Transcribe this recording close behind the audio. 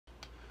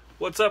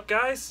What's up,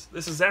 guys?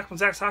 This is Zach from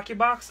Zach's Hockey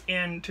Box,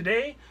 and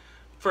today,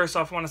 first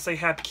off, I want to say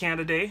Happy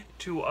Canada Day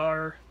to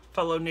our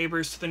fellow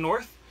neighbors to the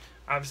north.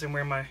 Obviously, I'm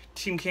wearing my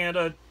Team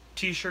Canada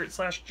t-shirt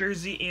 /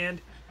 jersey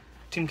and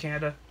Team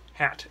Canada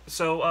hat.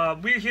 So,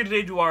 we're here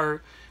today to do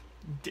our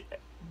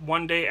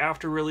one day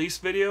after release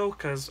video,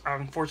 because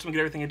unfortunately we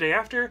get everything a day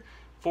after,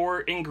 for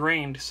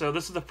Engrained. So,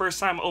 this is the first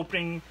time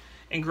opening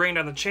Engrained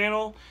on the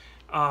channel.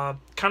 Kind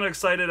of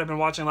excited. I've been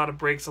watching a lot of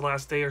breaks the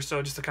last day or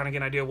so just to kind of get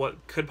an idea of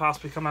what could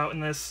possibly come out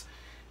in this.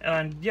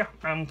 And yeah,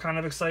 I'm kind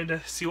of excited to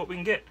see what we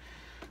can get.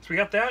 So we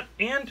got that,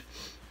 and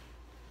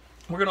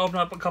we're going to open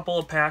up a couple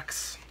of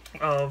packs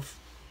of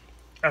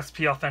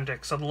SP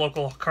Authentic. So the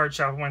local card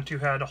shop I went to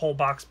had a whole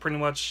box pretty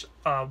much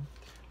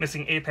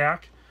missing a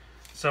pack.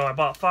 So I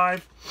bought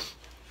 5.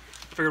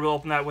 Figured we'll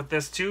open that with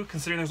this too,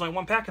 considering there's only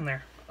 1 pack in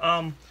there.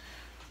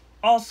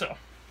 Also,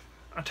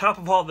 on top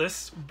of all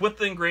this, with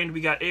the Engrained,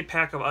 we got a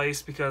pack of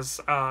ice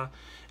because if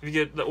you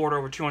get the order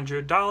over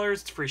 $200,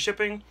 it's free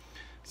shipping.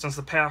 Since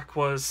the pack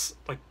was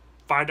like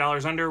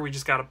 $5 under, we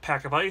just got a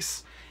pack of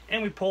ice.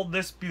 And we pulled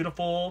this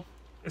beautiful,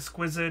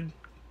 exquisite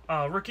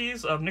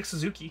rookies of Nick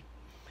Suzuki.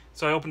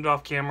 So I opened it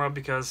off camera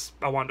because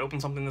I wanted to open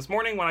something this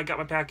morning when I got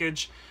my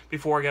package,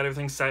 before I got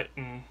everything set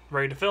and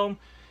ready to film.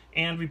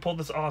 And we pulled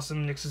this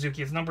awesome Nick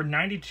Suzuki. It's number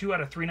 92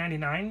 out of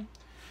 399.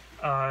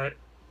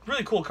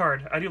 Really cool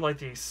card. I do like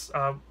these.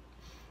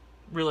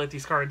 Really like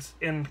these cards.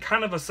 And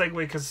kind of a segue,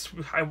 because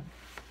I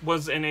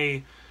was in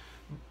a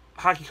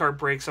hockey card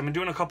break, so I've been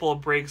doing a couple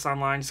of breaks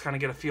online, just kind of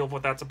get a feel of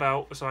what that's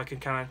about, so I can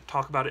kind of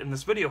talk about it in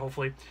this video,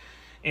 hopefully.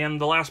 And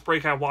the last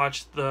break I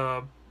watched,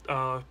 the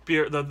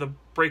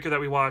breaker that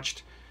we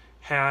watched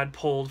had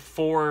pulled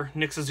 4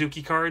 Nick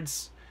Suzuki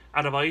cards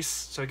out of ice.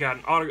 So I got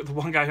an auto. The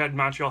one guy who had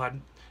Montreal had,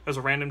 it was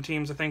a random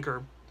teams, I think,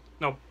 or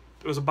no,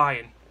 it was a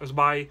buy-in. It was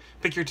buy,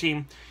 pick your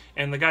team.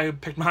 And the guy who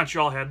picked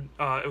Montreal had,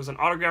 it was an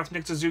autographed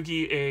Nick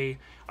Suzuki, a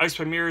Ice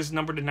Premier's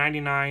numbered to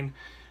 99,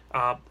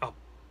 a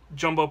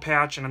jumbo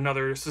patch, and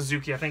another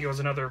Suzuki. I think it was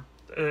another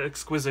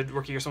exquisite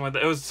rookie or something like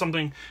that. It was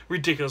something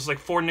ridiculous, like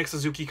 4 Nick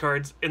Suzuki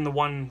cards in the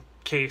one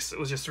case. It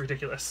was just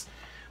ridiculous.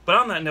 But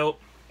on that note,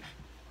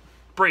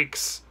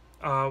 breaks.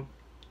 First,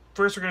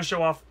 we're going to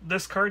show off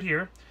this card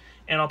here,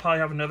 and I'll probably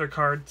have another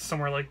card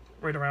somewhere like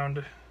right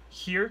around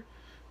here.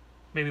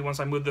 Maybe once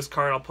I move this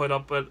card, I'll put it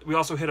up. But we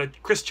also hit a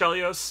Chris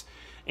Chelios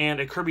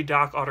and a Kirby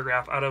Dach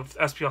autograph out of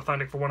SP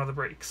Authentic for one of the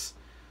breaks.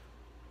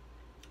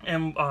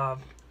 And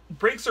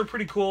breaks are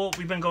pretty cool.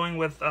 We've been going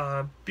with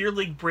Beer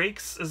League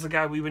Breaks is the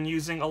guy we've been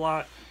using a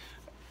lot.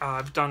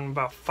 I've done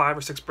about 5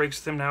 or 6 breaks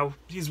with him now.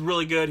 He's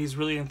really good. He's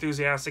really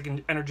enthusiastic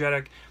and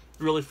energetic.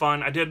 Really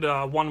fun. I did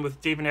one with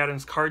David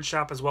Adams Card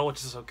Shop as well,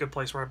 which is a good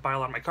place where I buy a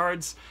lot of my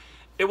cards.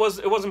 It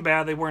wasn't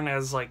bad. They weren't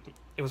as like,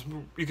 it was,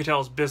 you could tell it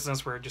was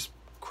business, where it just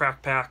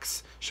crack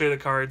packs, show you the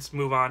cards,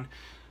 move on,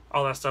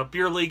 all that stuff.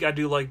 Beer League, I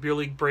do like Beer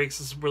League Breaks.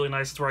 Is really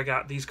nice. It's where I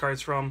got these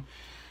cards from.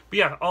 But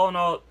yeah, all in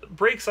all,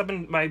 breaks, I've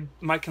been,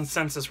 my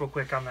consensus real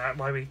quick on that.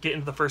 While we get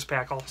into the first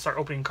pack, I'll start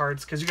opening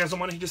cards, because you guys don't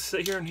want to just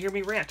sit here and hear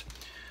me rant.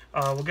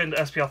 We'll get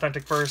into SP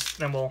Authentic first,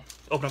 then we'll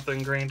open up the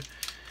Engrained.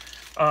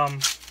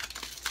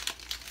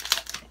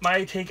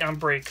 My take on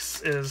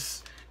breaks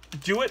is,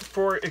 do it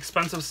for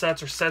expensive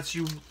sets, or sets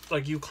you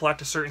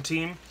collect a certain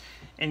team,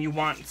 and you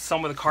want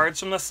some of the cards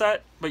from the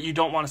set, but you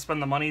don't want to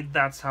spend the money.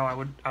 That's how I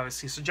would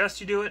obviously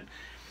suggest you do it.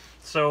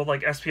 So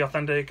like SP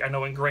Authentic, I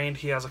know Engrained,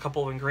 he has a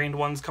couple of Engrained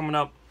ones coming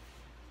up.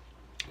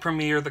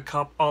 Premier, the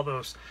Cup, all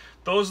those.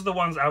 Those are the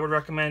ones I would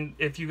recommend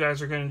if you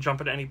guys are going to jump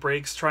into any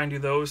breaks. Try and do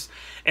those.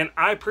 And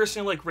I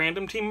personally like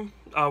Random Team,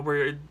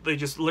 where they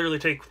just literally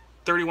take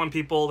 31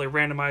 people, they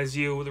randomize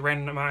you, they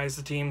randomize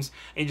the teams,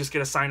 and you just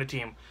get assigned a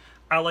team.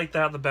 I like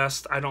that the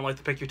best. I don't like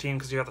to pick your team,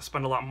 because you have to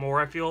spend a lot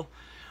more, I feel.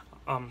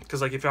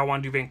 Because like if I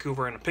want to do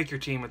Vancouver and pick your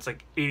team, it's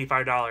like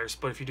 $85.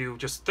 But if you do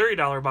just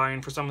 $30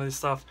 buy-in for some of this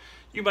stuff,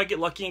 you might get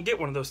lucky and get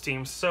one of those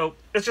teams. So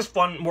it's just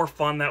fun, more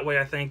fun that way,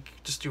 I think.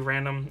 Just do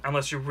random,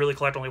 unless you really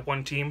collect only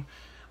one team.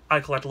 I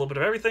collect a little bit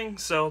of everything,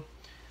 so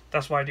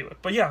that's why I do it.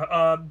 But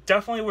yeah,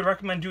 definitely would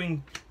recommend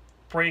doing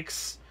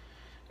breaks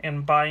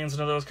and buy-ins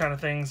and those kind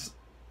of things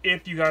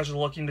if you guys are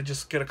looking to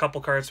just get a couple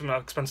cards from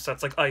expensive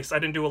sets like Ice. I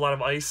didn't do a lot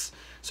of Ice,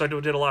 so I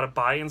did a lot of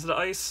buy-ins to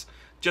Ice,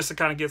 just to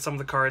kind of get some of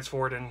the cards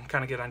for it and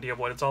kind of get an idea of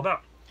what it's all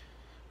about.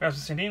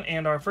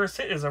 And our first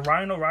hit is a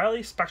Ryan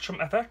O'Reilly Spectrum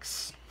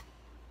FX.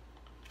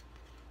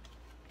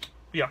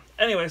 Yeah,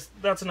 anyways,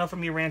 that's enough of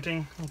me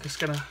ranting.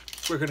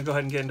 We're gonna go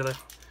ahead and get into the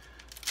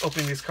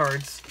opening these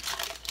cards.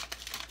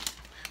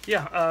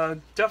 Yeah,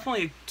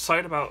 definitely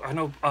excited about, I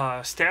know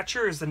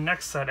Stature is the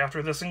next set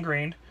after this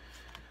Engrained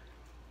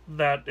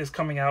that is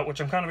coming out,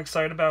 which I'm kind of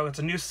excited about. It's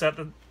a new set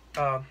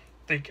that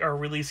they are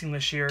releasing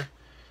this year.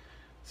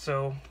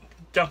 So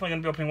definitely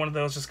going to be opening one of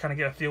those, just kind of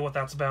get a feel what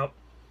that's about.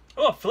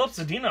 Oh, Philip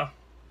Zadina.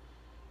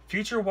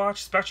 Future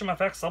Watch Spectrum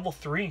FX level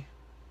 3.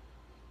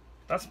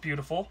 That's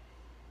beautiful.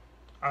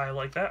 I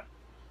like that.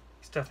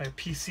 It's definitely a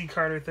PC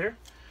card right there.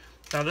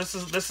 Now this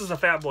is a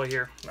fat boy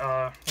here.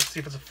 Let's see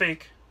if it's a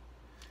fake.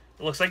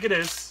 It looks like it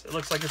is. It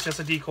looks like it's just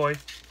a decoy.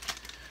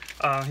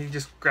 He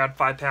just grabbed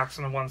 5 packs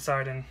on the one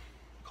side and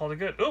Called it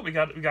good. Oh, we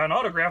got an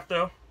autograph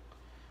though.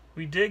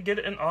 We did get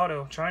an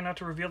auto. Trying not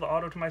to reveal the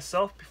auto to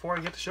myself before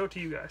I get to show it to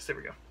you guys. There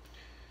we go.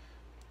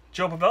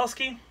 Joe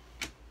Pavelski,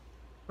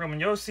 Roman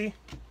Josi,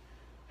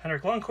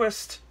 Henrik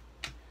Lundqvist,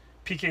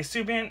 PK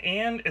Subban,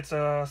 and it's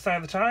a Sign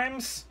of the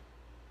Times.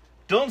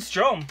 Dylan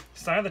Strome,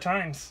 Sign of the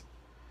Times.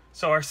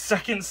 So our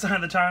second Sign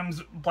of the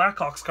Times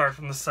Blackhawks card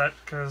from the set,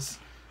 because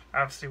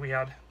obviously we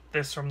had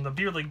this from the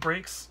Beer League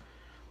breaks.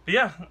 But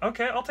yeah,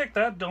 okay, I'll take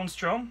that. Dylan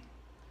Strome.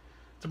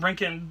 To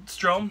Brink and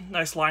Strome,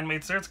 nice line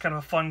mates there. It's kind of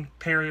a fun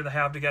pair to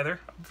have together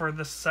for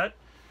this set.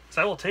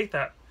 So I will take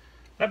that.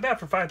 Not bad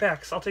for 5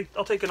 packs. I'll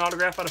take an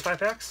autograph out of 5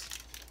 packs.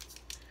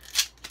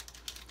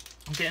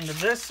 We'll get into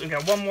this. We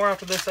got one more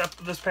after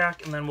this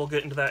pack, and then we'll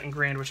get into that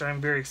Engrained, which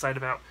I'm very excited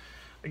about.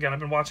 Again, I've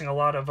been watching a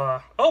lot of...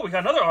 oh, we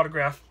got another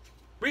autograph.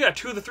 We got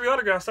 2 of the 3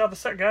 autographs out of the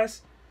set,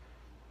 guys.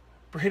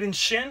 Braden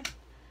Shin,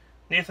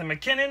 Nathan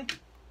McKinnon,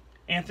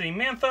 Anthony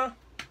Mantha,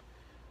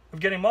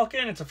 Evgeny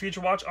Malkin. It's a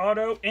Future Watch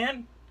auto,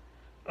 and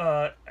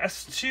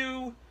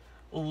S2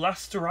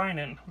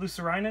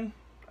 Lusterinen.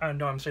 I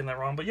know I'm saying that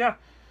wrong, but yeah.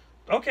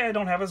 Okay, I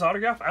don't have his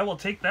autograph. I will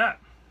take that.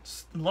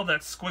 Love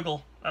that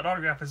squiggle. That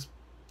autograph is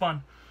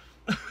fun.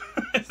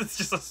 It's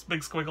just a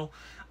big squiggle.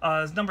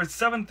 It's number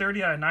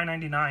 730 out of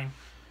 999.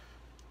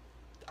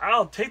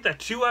 I'll take that.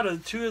 2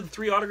 of the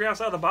 3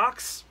 autographs out of the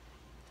box.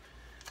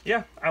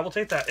 Yeah, I will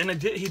take that.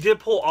 And he did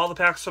pull all the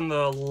packs from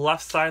the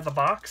left side of the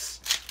box.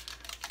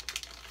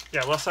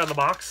 Yeah, left side of the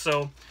box.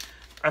 So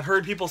I've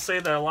heard people say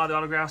that a lot of the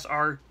autographs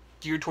are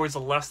geared towards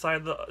the left side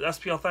of the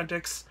SP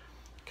Authentics.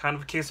 Kind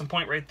of a case in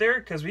point right there,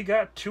 because we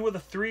got 2 of the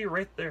 3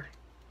 right there.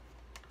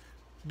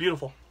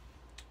 Beautiful.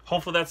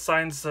 Hopefully that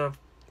signs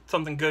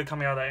something good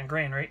coming out of that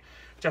Engrained, right?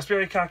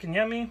 Jesperi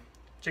Kotkaniemi,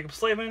 Jacob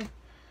Slavin,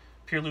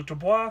 Pierre-Luc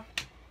Dubois,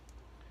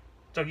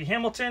 Dougie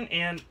Hamilton,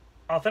 and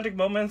Authentic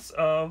Moments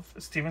of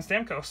Steven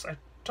Stamkos. I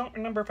don't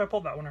remember if I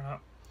pulled that one or not.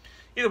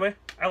 Either way,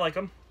 I like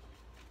them.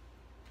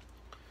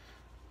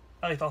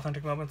 I like the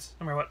Authentic Moments,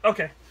 no matter what.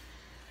 Okay.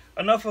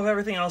 Enough of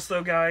everything else,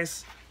 though,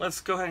 guys. Let's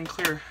go ahead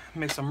and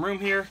make some room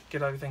here,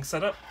 get everything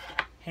set up.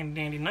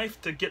 Handy dandy knife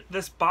to get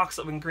this box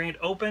of Engrained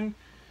open.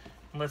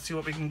 And let's see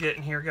what we can get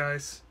in here,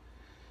 guys.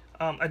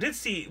 I did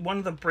see one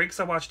of the breaks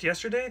I watched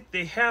yesterday.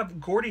 They have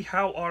Gordie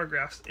Howe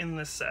autographs in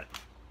this set.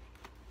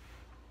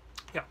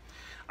 Yeah.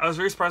 I was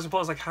very surprised. I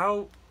was like,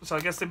 how? So I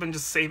guess they've been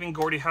just saving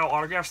Gordie Howe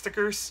autograph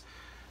stickers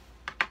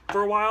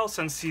for a while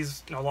since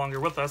he's no longer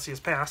with us. He has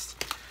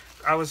passed.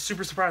 I was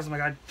super surprised. I'm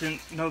like, I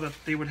didn't know that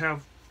they would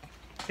have...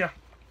 Yeah,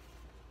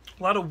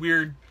 a lot of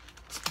weird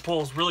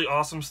pulls, really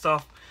awesome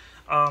stuff.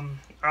 I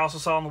also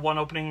saw in the one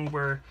opening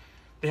where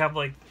they have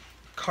like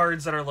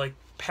cards that are like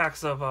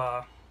packs of,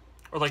 or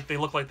like they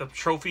look like the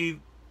trophy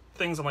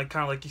things, and like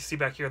kind of like you see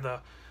back here the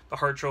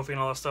Hart Trophy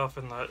and all that stuff,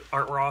 and the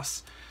Art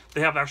Ross.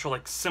 They have actual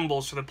like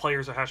symbols for the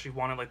players that actually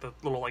wanted like the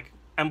little like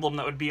emblem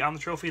that would be on the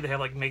trophy. They have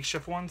like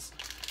makeshift ones.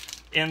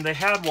 And they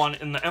had one,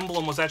 and the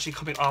emblem was actually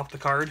coming off the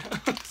card,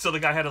 so the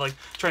guy had to like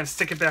try and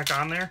stick it back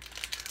on there.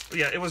 But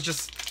yeah, it was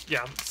just,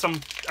 yeah,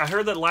 I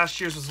heard that last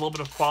year's was a little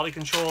bit of quality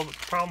control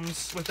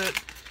problems with it.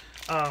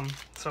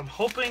 So I'm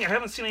hoping, I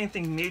haven't seen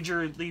anything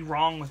majorly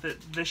wrong with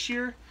it this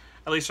year,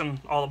 at least from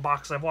all the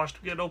boxes I've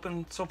watched get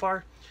open so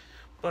far.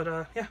 But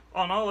yeah,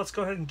 all in all, let's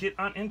go ahead and get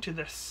on into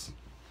this.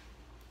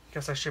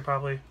 Guess I should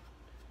probably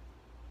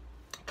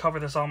cover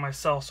this all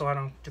myself so I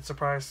don't get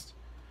surprised.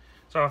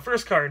 So our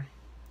first card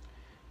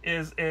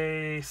is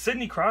a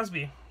Sidney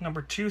Crosby,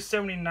 number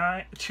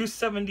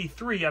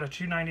 273 out of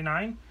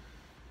 299.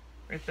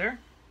 Right there.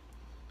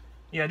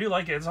 Yeah, I do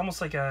like it. It's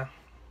almost like a...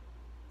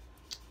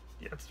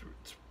 Yeah,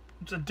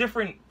 it's a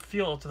different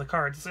feel to the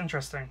cards. It's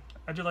interesting.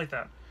 I do like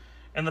that.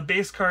 And the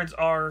base cards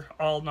are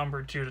all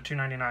numbered too to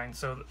 299,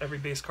 so every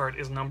base card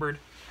is numbered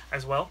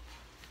as well,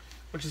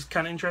 which is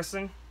kind of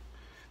interesting.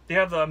 They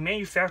have the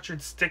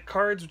manufactured stick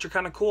cards, which are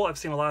kind of cool. I've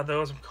seen a lot of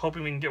those. I'm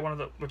hoping we can get one of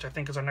the, which I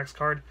think is our next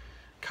card.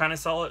 Kind of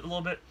sell it a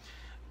little bit.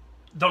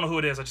 Don't know who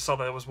it is. I just saw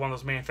that it was one of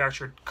those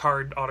manufactured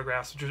card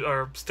autographs,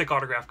 or stick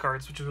autograph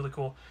cards, which is really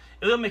cool.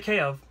 Ilya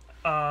Mikheyev,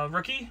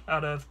 rookie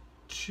out of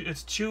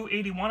it's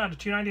 281 out of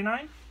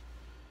 299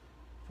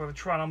 for the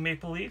Toronto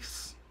Maple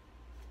Leafs.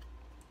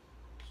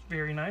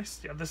 Very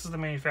nice. Yeah, this is the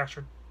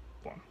manufactured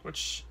one.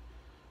 Which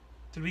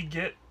did we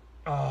get?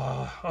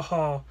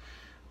 Oh,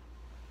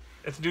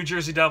 it's New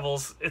Jersey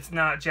Devils. It's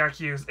not Jack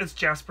Hughes. It's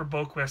Jasper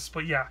Boquist.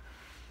 But yeah.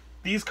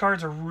 These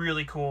cards are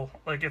really cool.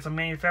 Like, it's a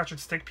manufactured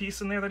stick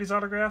piece in there that he's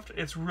autographed.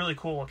 It's really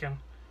cool looking.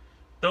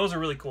 Those are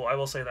really cool. I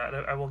will say that.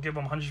 I will give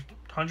them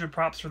 100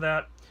 props for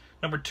that.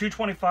 Number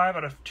 225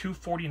 out of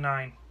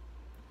 249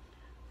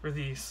 for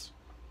these.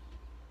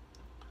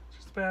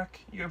 Just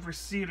back. You have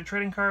received a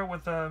trading card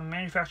with a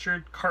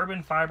manufactured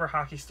carbon fiber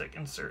hockey stick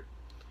insert.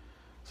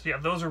 So yeah,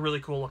 those are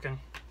really cool looking.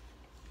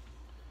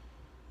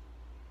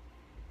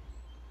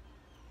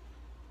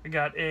 We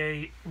got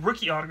a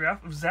rookie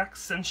autograph of Zach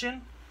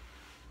Senyshyn.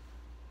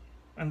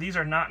 And these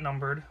are not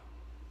numbered.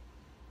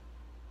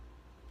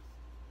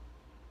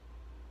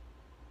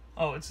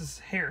 Oh, it's his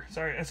hair.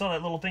 Sorry, I saw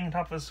that little thing on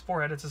top of his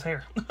forehead. It's his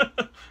hair.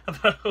 I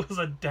thought it was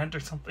a dent or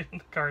something in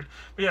the card.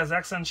 But yeah,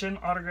 Zach Senyshyn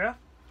autograph.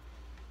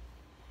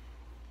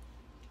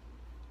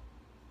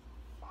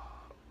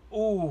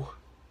 Ooh,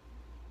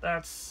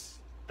 that's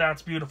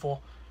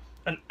beautiful.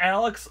 An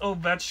Alex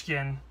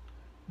Ovechkin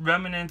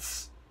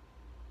Remnants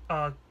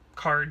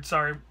card.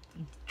 Sorry,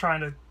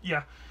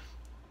 yeah.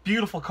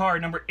 Beautiful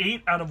card, number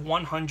 8 out of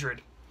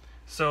 100.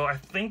 So I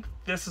think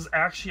this is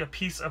actually a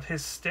piece of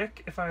his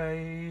stick.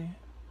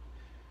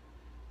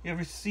 You have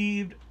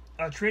received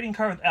a trading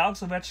card with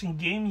Alex Ovechkin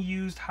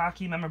game-used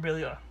hockey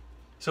memorabilia.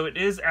 So it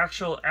is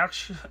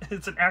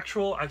it's an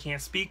actual, I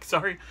can't speak,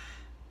 sorry,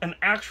 an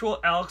actual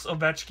Alex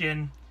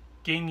Ovechkin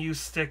game-used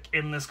stick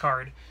in this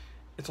card.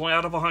 It's only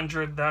out of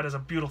 100. That is a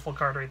beautiful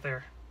card right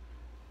there.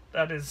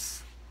 That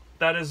is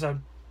a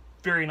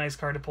very nice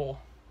card to pull.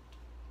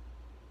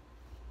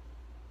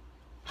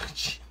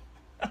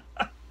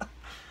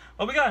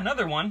 Oh, we got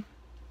another one.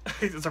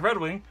 It's a Red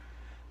Wing.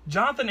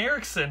 Jonathan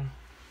Ericsson.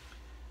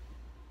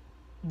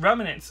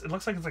 Remnants. It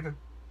looks like it's like a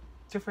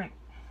different...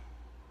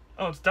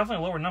 Oh, it's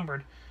definitely lower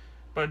numbered.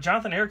 But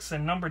Jonathan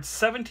Ericsson numbered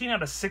 17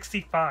 out of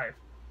 65.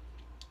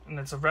 And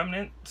it's a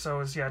remnant.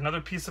 So it's, yeah,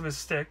 another piece of his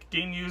stick.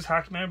 Game used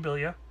hockey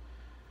memorabilia.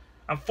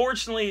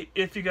 Unfortunately,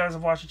 if you guys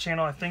have watched the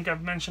channel, I think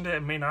I've mentioned it.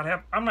 It may not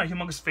have. I'm not a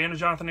humongous fan of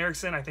Jonathan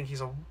Ericsson. I think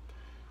he's a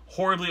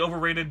horribly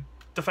overrated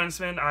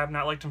defenseman. I have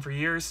not liked him for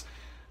years.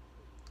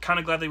 Kind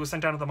of glad that he was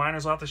sent down to the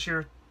minors a lot this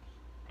year.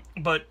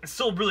 But it's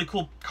still a really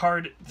cool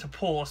card to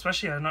pull,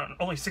 especially at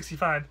only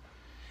 65.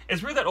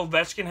 It's weird that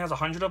Ovechkin has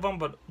 100 of them,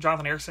 but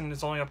Jonathan Ericsson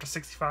is only up to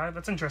 65.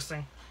 That's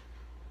interesting.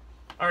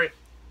 Alright,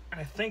 and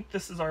I think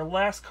this is our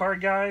last card,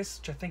 guys,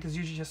 which I think is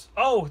usually just...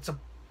 Oh, it's a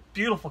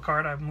beautiful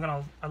card.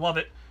 I love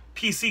it.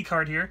 PC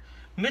card here.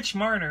 Mitch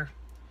Marner,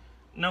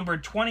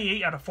 numbered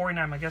 28 out of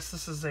 49. I guess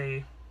this is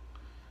a...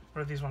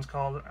 What are these ones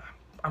called?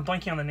 I'm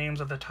blanking on the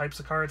names of the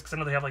types of cards, because I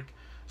know they have, like,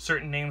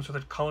 certain names for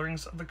the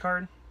colorings of the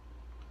card.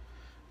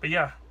 But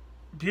yeah,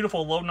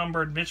 beautiful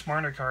low-numbered Mitch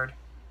Marner card.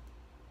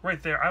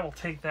 Right there. I will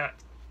take that.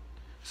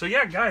 So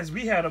yeah, guys,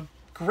 we had a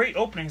great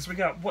opening. So we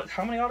got,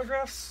 how many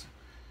autographs?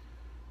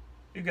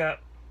 We got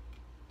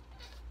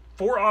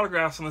 4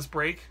 autographs on this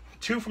break.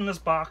 2 from this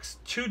box.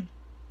 2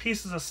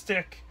 pieces of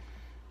stick.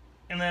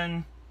 And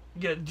then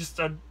you get just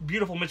a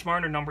beautiful Mitch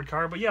Marner numbered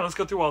card. But yeah, let's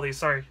go through all these.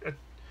 Sorry. I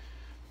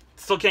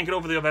still can't get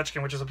over the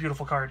Ovechkin, which is a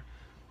beautiful card.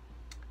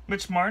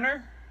 Mitch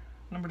Marner,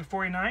 number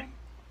 49.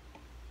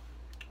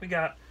 We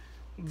got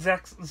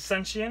Zach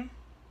Senyshyn,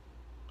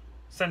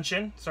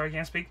 sorry, I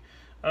can't speak,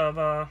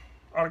 of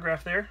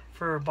autograph there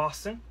for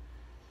Boston.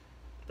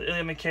 The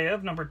Ilya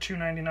Mikheyev, number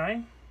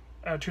 299,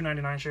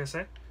 299 should I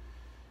say.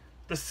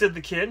 The Sid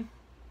the Kid,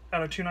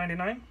 out of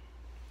 299.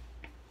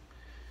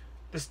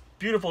 This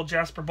beautiful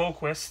Jasper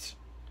Boquist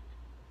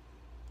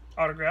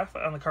autograph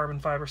on the carbon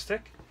fiber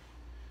stick.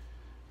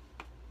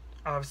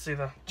 Obviously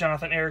the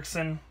Jonathan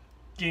Ericsson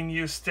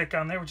game-used stick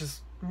on there, which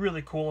is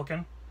really cool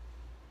looking.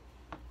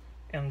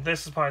 And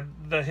this is probably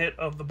the hit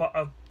of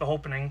the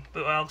opening,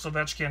 the Alex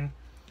Ovechkin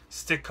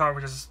stick card,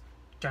 which is,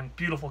 again,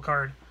 beautiful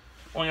card,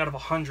 only out of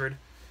 100.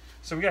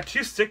 So we got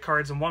 2 stick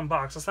cards in one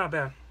box. That's not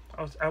bad.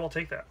 I will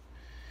take that.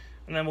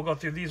 And then we'll go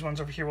through these ones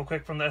over here real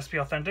quick from the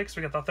SP Authentics.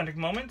 We got the Authentic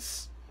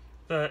Moments,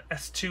 the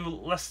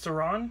S2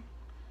 Lesteron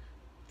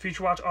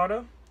Future Watch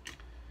Auto,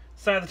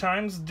 Sign of the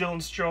Times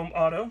Dylan Strome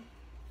Auto,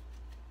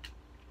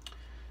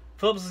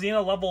 Phillips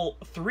Zena Level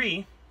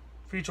 3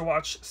 Future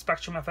Watch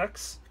Spectrum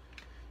FX,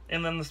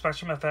 and then the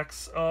Spectrum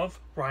FX of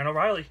Ryan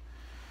O'Reilly.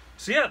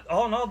 So yeah,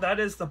 all in all, that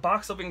is the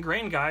box of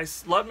Engrained,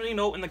 guys. Let me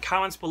know in the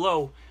comments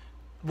below,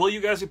 will you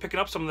guys be picking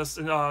up some of this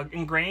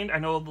Engrained? I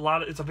know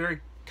it's a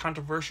very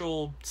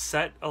controversial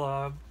set.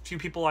 A few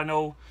people I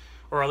know,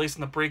 or at least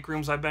in the break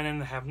rooms I've been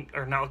in,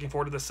 are not looking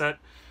forward to the set.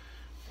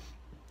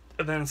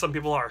 And then some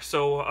people are.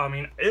 So, I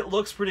mean, it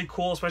looks pretty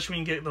cool, especially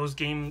when you get those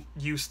game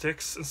use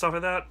sticks and stuff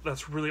like that.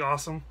 That's really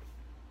awesome.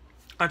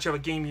 I actually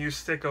have a game use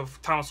stick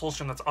of Thomas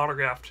Holmstrom that's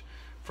autographed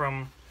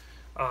from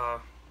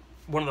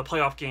one of the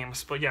playoff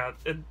games. But yeah,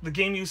 the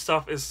game use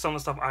stuff is some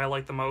of the stuff I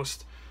like the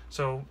most.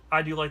 So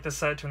I do like this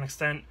set to an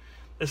extent.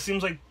 It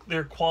seems like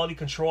their quality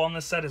control on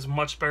this set is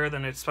much better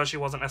than it especially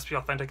was on SP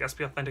Authentic.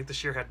 SP Authentic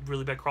this year had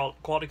really bad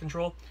quality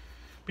control.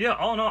 But yeah,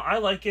 all in all, I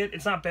like it.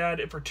 It's not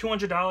bad. For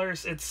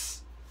 $200,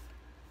 it's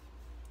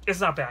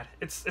not bad.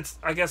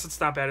 I guess it's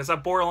not bad. It's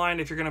that borderline.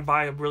 If you're going to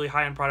buy a really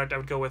high-end product, I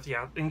would go with,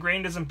 yeah,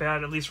 Engrained isn't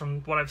bad, at least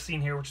from what I've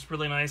seen here, which is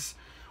really nice.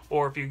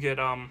 Or if you get,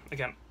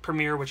 again,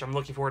 Premiere, which I'm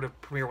looking forward to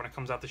Premiere when it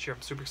comes out this year.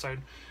 I'm super excited.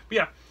 But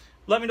yeah,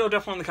 let me know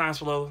definitely in the comments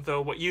below,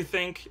 though, what you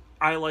think.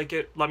 I like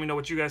it. Let me know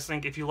what you guys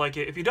think if you like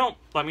it. If you don't,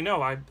 let me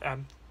know.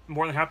 I'm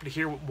more than happy to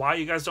hear why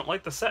you guys don't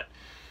like the set.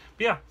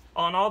 But yeah,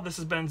 all in all, this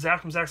has been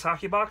Zach from Zach's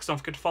Hockey Box. Don't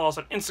forget to follow us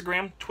on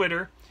Instagram,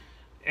 Twitter,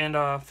 and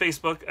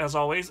Facebook, as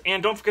always.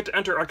 And don't forget to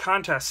enter our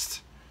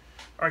contest.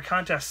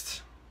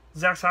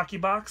 Zach's Hockey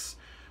Box,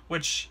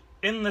 which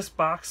in this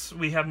box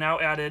we have now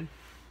added,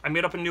 I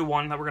made up a new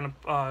one that we're going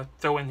to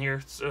throw in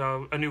here,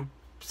 a new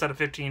set of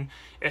 15.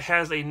 It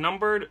has a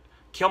numbered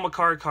Cale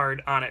Makar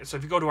card on it. So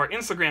if you go to our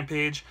Instagram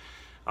page,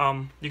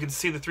 You can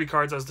see the 3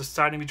 cards I was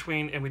deciding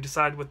between, and we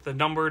decided with the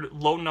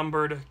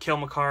low-numbered Cale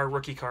Makar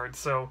rookie card,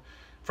 so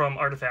from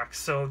Artifacts.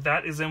 So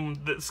that is in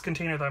this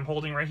container that I'm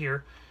holding right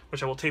here,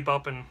 which I will tape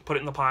up and put it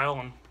in the pile,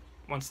 and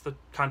once the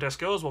contest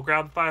goes, we'll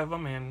grab 5 of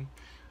them, and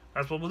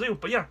that's what we'll do.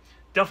 But yeah,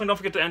 definitely don't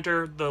forget to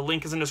enter. The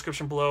link is in the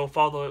description below.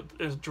 Follow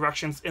the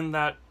directions in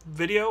that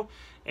video,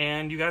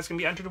 and you guys can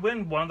be entered to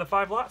win one of the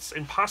 5 lots,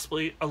 and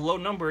possibly a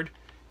low-numbered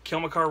Cale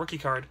Makar rookie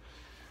card.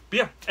 But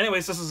yeah,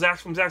 anyways, this is Zach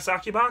from Zach's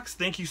Hockey Box.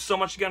 Thank you so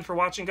much again for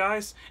watching,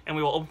 guys, and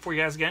we will open for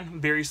you guys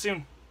again very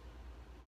soon.